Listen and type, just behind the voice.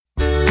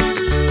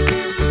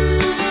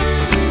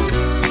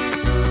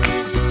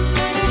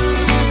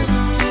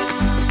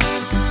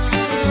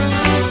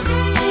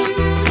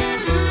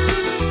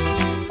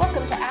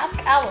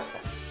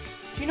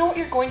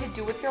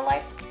do with your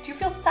life? Do you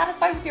feel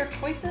satisfied with your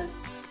choices?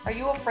 Are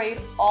you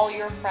afraid all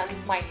your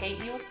friends might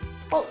hate you?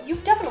 Well,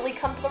 you've definitely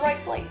come to the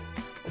right place.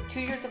 With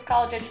 2 years of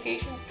college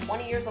education,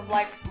 20 years of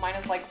life,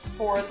 minus like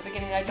 4 at the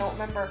beginning I don't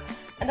remember,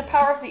 and the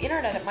power of the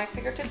internet at my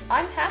fingertips,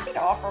 I'm happy to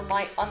offer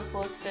my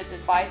unsolicited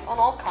advice on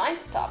all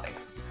kinds of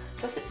topics.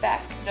 So sit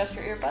back, adjust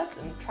your earbuds,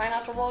 and try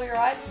not to roll your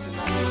eyes too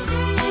much.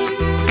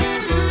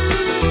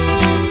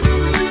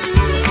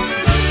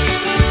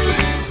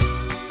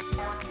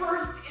 Our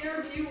first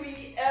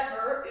interviewee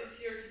ever is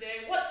here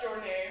today. What's your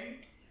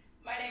name?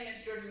 My name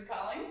is Jordan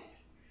Collins.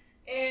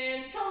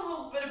 And tell us a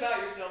little bit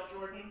about yourself,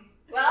 Jordan.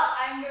 Well,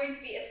 I'm going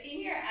to be a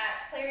senior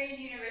at Clarion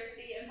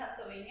University in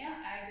Pennsylvania.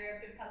 I grew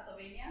up in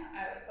Pennsylvania.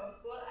 I was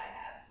homeschooled. I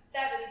have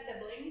 7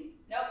 siblings.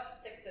 Nope,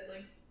 6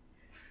 siblings.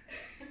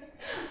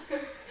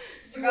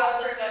 You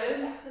are the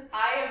 7.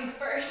 I am the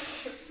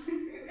first.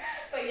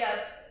 But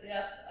yes,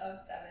 of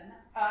 7.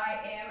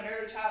 I am an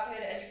early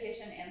childhood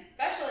education and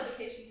special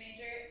education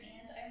major,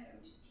 and I'm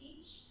going to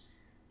teach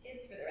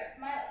kids for the rest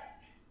of my life.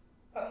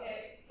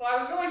 Okay, so I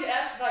was going to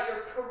ask about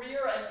your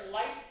career and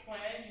life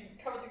plan. You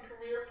covered the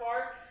career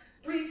part.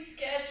 Brief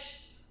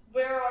sketch,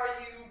 where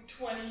are you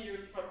 20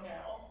 years from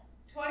now?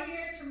 20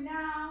 years from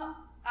now,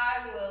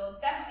 I will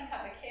definitely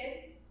have a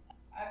kid.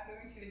 I'm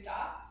going to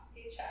adopt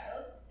a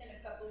child in a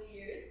couple of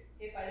years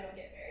if I don't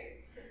get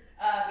married.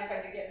 If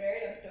I do get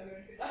married, I'm still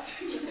going to adopt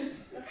a kid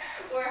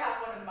or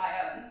have one of my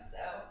own.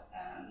 So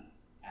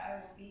I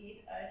will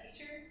be a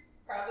teacher,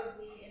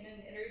 probably in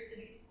an inner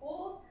city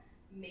school,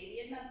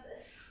 maybe in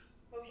Memphis.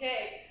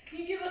 Okay, can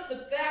you give us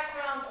the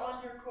background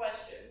on your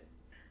question?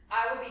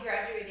 I will be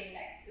graduating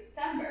next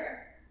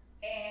December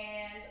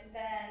and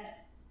then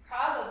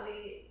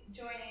probably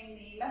joining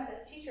the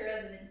Memphis teacher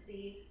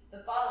residency the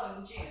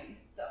following June.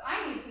 So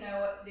I need to know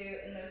what to do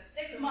in those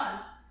 6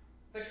 months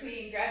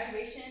between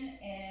graduation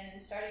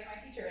and starting my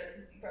teacher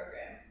residency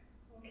program.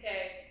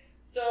 Okay,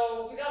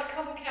 so we got a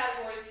couple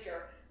categories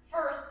here.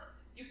 First,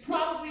 you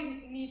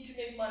probably need to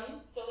make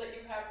money so that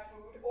you have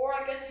food, or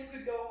I guess you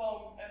could go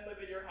home and live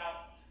at your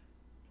house,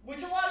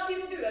 which a lot of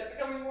people do. That's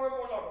becoming more and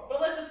more normal.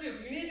 But let's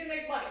assume you need to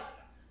make money.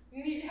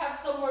 You need to have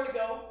somewhere to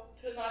go,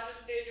 to not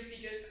just stay in your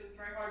PJs, because it's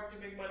very hard to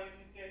make money if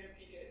you stay in your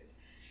PJs.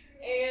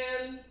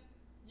 And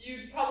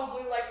you'd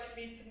probably like to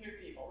meet some new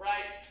people,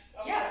 right?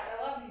 Okay. Yes,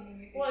 I love meeting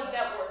new people. Want to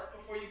network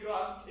before you go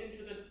out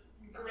into the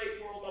great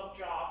world of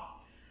jobs.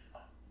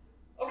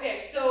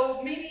 Okay,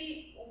 so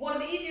maybe one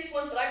of the easiest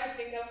ones that I could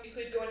think of, you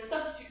could go into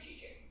substitute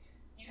teaching.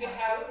 You could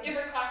have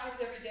different classrooms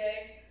every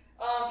day.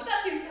 But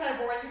that seems kind of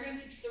boring. You're going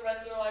to teach the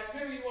rest of your life.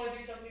 Maybe you want to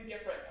do something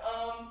different.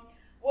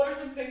 What are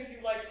some things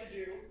you like to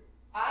do?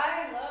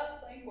 I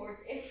love playing board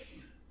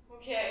games.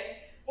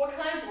 Okay. What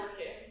kind of board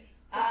games?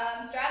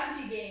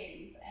 Strategy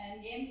games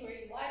and games where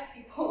you lie to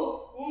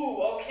people.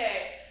 Ooh,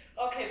 okay.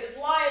 Okay, this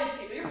lying to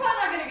people. You're probably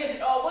not going to get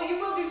it. Oh, well, you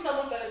will do some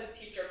of that as a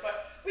teacher,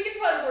 but we can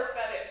probably work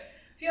that in.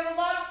 So you have a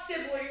lot of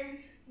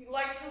siblings. You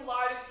like to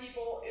lie to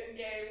people in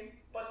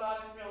games, but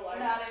not in real life.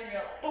 Not in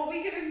real life. But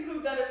we could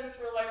include that in this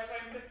real life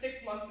plan because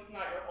 6 months is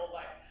not your whole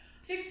life.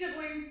 6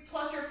 siblings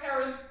plus your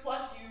parents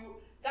plus you,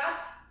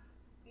 that's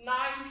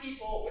 9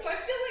 people, which I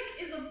feel like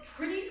is a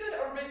pretty good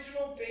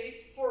original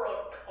base for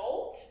a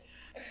cult.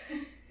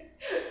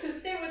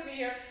 Stay with me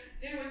here.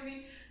 Stay with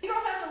me. You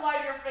don't have to lie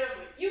to your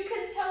family. You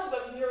can tell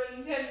them you're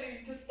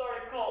intending to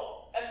start a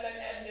cult and then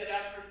end it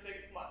after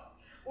 6 months.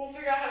 We'll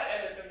figure out how to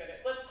end it in a minute.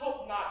 Let's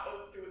hope not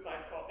a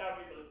suicide cult. That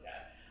would be really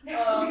sad.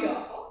 That would be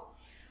awful.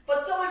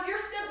 But so if your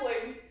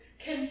siblings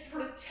can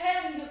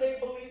pretend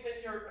they believe in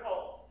your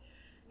cult,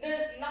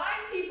 then 9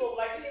 people,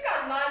 like if you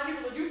got 9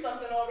 people to do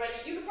something already,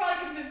 you could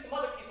probably convince some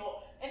other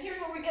people. And here's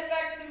where we get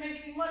back to the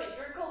making money.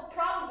 Your cult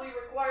probably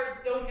requires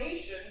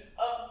donations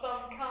of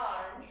some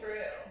kind. True.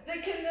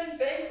 They can then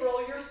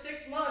bankroll your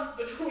 6 months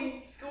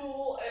between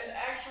school and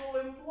actual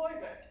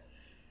employment.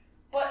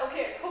 But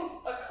okay,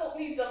 a cult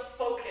needs a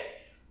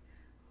focus.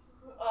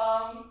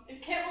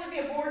 It can't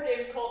really be a board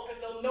game cult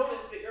because they'll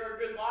notice that you're a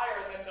good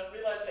liar and then they'll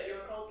realize that your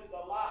cult is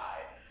a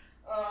lie.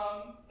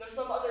 There's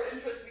some other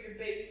interest we could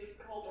base this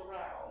cult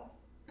around.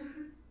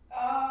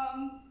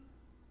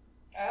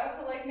 I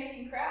also like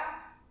making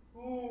crafts.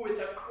 Ooh, it's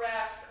a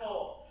craft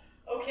cult.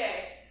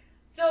 Okay,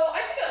 so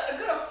I think a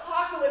good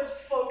apocalypse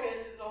focus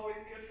is always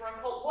good for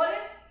a cult. What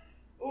if,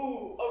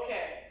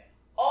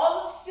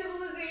 all of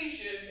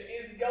civilization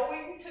is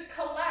going to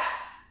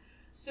collapse,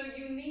 so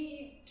you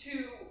need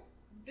to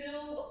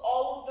build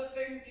all of the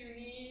things you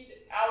need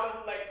out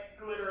of like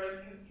glitter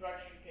and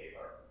construction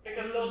paper,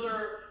 because those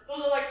are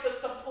like the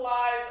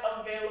supplies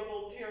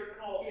available to your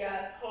cult in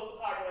a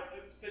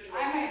post-apocalyptic situation.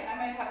 I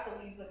might have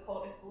to leave the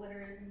cult if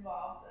glitter is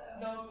involved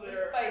though. No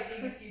glitter. Despite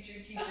being a future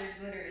teacher,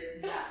 glitter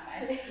is not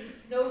my thing.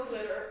 No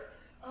glitter.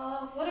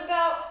 What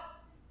about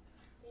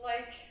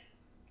like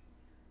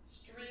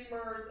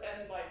streamers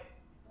and like?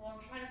 Well,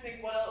 I'm trying to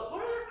think what else.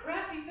 What other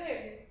crafty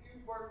things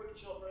you work with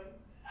children?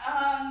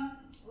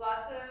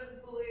 Lots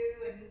of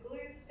glue and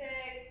glue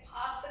sticks,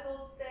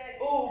 popsicle sticks.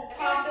 Oh, I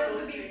feel like popsicle those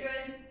would be sticks.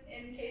 good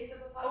in case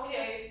of a apocalypse.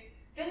 Okay.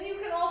 Then you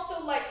can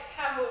also like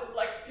have a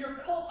like your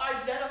cult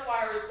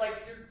identifier is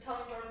like your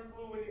tongue turns blue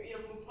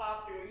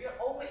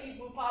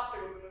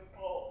popsicles in this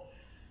cult.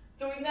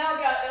 So we've now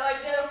got an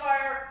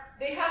identifier.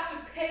 They have to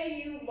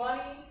pay you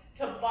money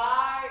to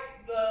buy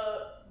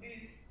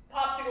these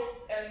popsicles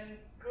and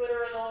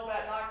glitter and all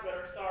that, not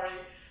glitter, sorry.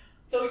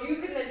 So you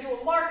can then do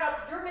a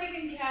markup. You're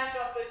making cash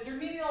off this. You're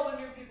meeting all the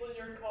new people in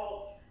your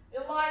cult.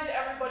 You're lying to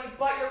everybody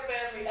but your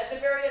family. At the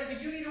very end, we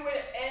do need a way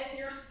to end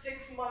your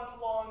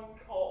 6-month-long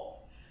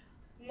cult.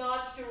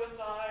 Not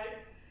suicide.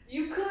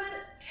 You could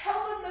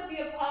tell them that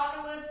the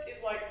apocalypse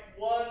is like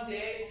one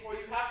day before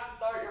you have to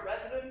start your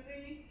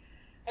residency.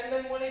 And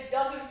then when it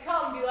doesn't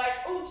come, be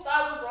like, oops,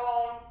 I was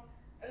wrong.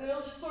 And then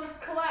it'll just sort of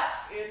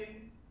collapse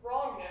in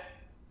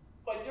wrongness.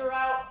 But you're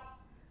out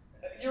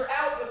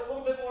with a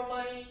little bit more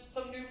money,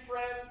 some new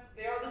friends.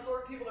 They are the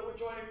sort of people that would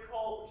join a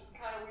cult, which is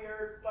kind of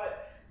weird,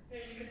 but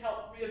maybe you can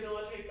help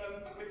rehabilitate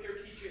them with your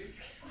teaching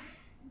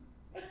skills.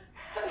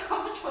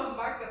 How much of a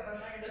markup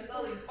am I going to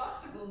sell these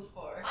popsicles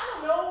for? I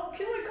don't know.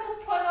 People in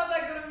cults probably not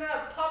that good of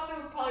math.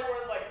 Popsicles probably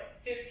worth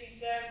like 50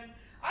 cents.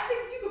 I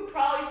think you could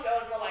probably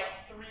sell it for like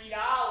 $3.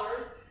 I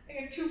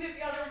think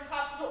 $2.50 on every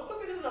popsicle.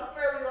 Assuming this is a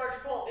fairly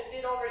large cult, it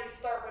did already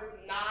start with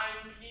 9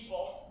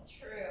 people.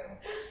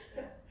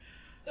 True.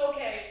 So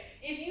okay,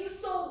 if you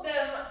sold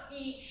them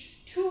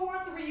each 2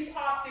 or 3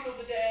 popsicles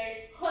a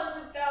day,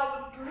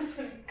 100,000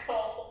 person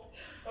cult.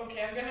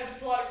 Okay, I'm gonna have to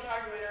pull out a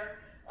calculator.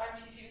 I'm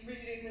teaching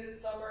reading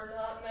this summer,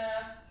 not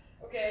math.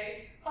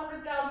 Okay,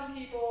 100,000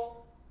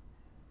 people.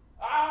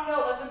 I don't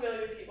know, that's 1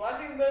 million people. I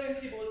think 1 million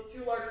people is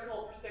too large a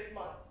cult for 6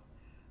 months.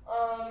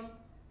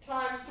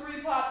 Times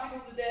 3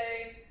 popsicles a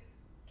day,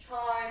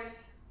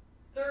 times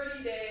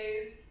 30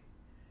 days,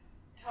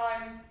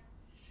 times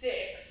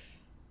 6.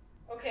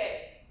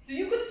 Okay, so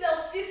you could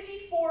sell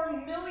 54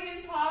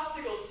 million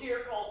popsicles to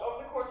your cult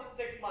over the course of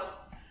 6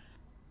 months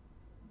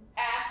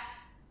at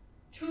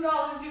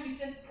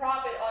 $2.50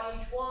 profit on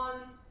each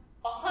one,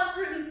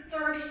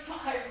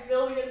 $135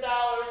 million.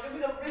 You'll be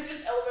the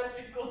richest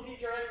elementary school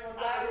teacher anyone's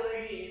I ever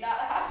would seen. not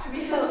have to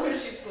be an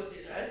elementary school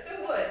teacher. I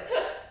still would.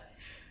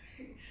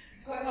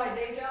 Quit my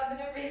day job and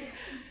everything.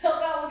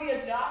 Help out with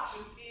the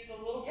adoption fees a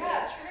little bit.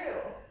 Yeah, true.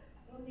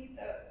 We'll need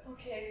those.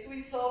 Okay, so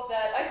we solved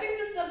that. I think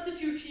the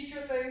substitute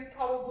teacher thing is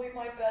probably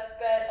my best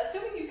bet.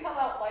 Assuming you come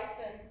out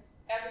licensed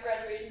after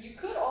graduation, you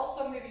could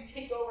also maybe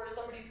take over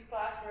somebody's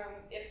classroom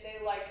if they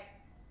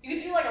you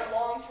could do like a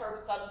long-term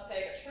sub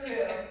thing.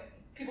 True.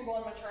 People go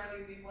on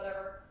maternity leave,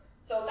 whatever.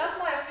 So that's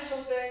my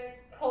official thing.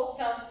 Cult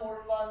sounds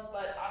more fun,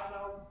 but I don't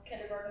know,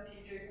 kindergarten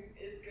teaching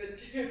is good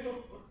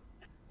too.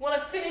 Want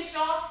to finish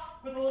off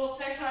with a little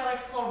section I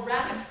like to call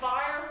rapid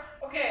fire?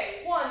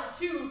 Okay, 1,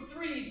 2,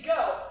 3,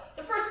 go.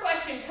 The first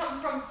question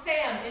comes from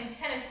Sam in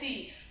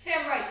Tennessee.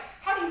 Sam writes,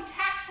 how do you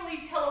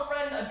tactfully tell a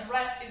friend a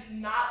dress is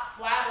not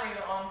flattering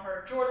on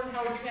her? Jordan,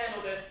 how would you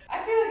handle this?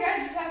 I feel like I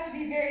just have to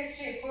be very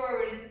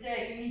straightforward and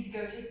say, you need to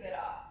go take that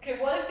off. Okay,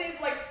 what if they've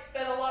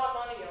spent a lot of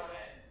money on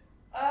it?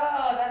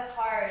 Oh, that's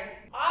hard.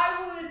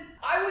 I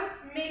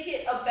would make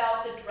it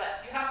about the dress.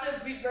 You have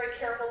to be very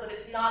careful that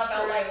it's not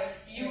about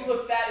you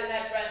look bad in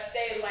that dress.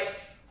 Say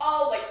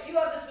you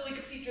have this really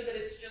good feature that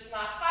it's just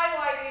not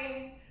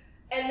highlighting,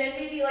 and then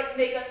maybe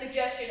make a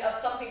suggestion of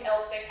something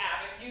else they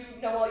have. If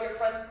you know all your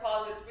friends'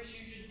 closets, which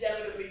you should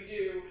definitely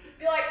do,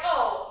 be like,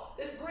 oh,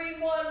 this green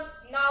one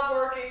not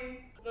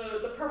working.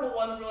 The purple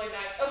one's really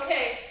nice.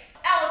 Okay,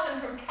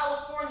 Allison from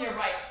California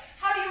writes,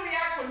 how do you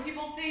react when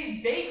people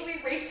say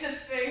vaguely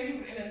racist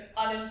things in an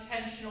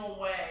unintentional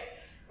way?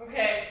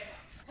 Okay,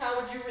 how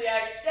would you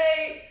react?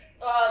 Say,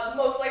 the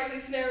most likely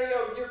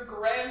scenario, your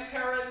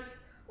grandparents,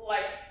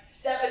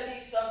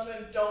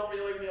 70-something, don't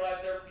really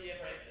realize they're being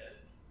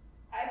racist.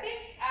 I think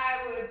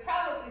I would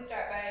probably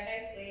start by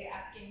nicely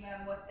asking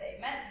them what they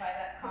meant by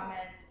that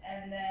comment,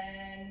 and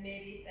then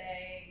maybe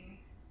saying,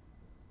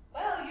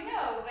 well,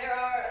 there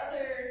are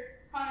other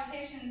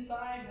connotations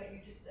behind what you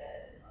just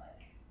said.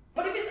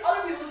 But if it's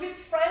other people, if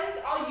it's friends,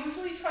 I'll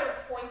usually try to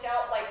point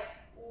out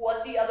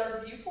what the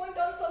other viewpoint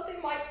on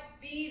something might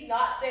be.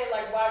 Not say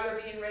wow,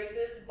 you're being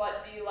racist,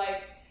 but be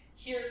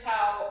here's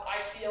how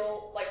I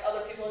feel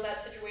other people in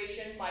that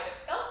situation might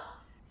have felt.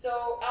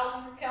 So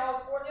Allison from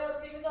California,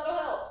 maybe that'll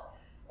help.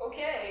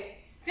 Okay.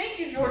 Thank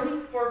you,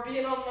 Jordan, for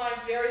being on my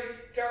very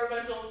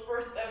experimental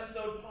first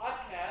episode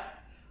podcast.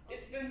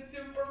 It's been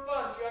super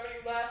fun. Do you have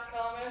any last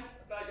comments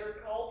about your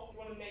cult? Do you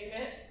want to name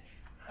it?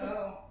 I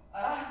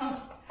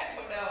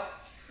don't know.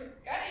 It's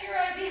kind of your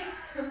idea.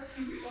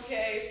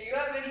 Okay. Do you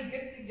have any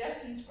good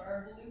suggestions for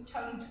our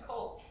blue-tongued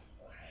cult?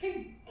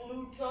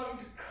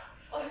 Blue-tongued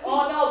cult.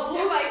 Oh no,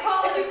 blue.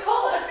 If you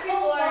call it a cult,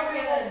 people are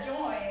gonna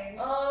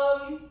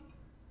join.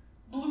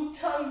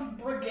 Blue-tongued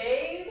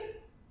Brigade.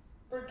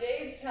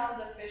 Brigade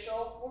sounds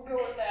official. We'll go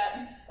with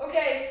that.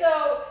 Okay,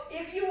 so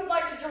if you would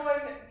like to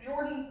join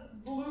Jordan's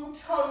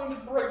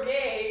Blue-tongued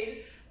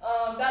Brigade,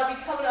 that'll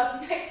be coming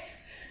up next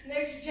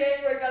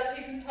January. Gotta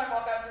take some time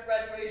off after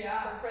graduation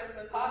for Christmas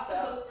and stuff.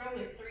 Popsicles for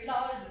only $3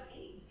 a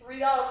piece.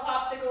 $3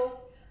 popsicles.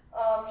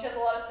 She has a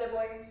lot of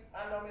siblings.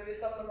 I don't know, maybe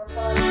some of them are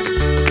fun.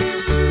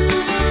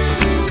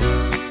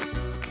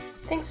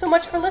 Thanks so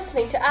much for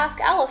listening to Ask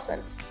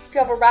Allison. If you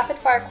have a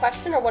rapid-fire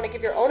question or want to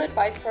give your own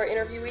advice to our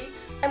interviewee,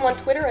 I'm on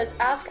Twitter as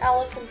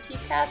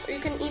AskAllisonPcast, or you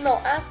can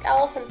email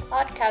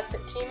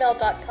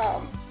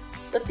askAllisonPodcast@gmail.com.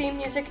 The theme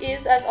music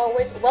is, as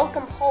always,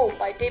 Welcome Home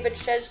by David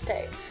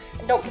Shezte.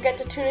 And don't forget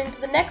to tune in to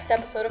the next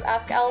episode of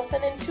Ask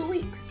Allison in 2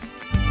 weeks.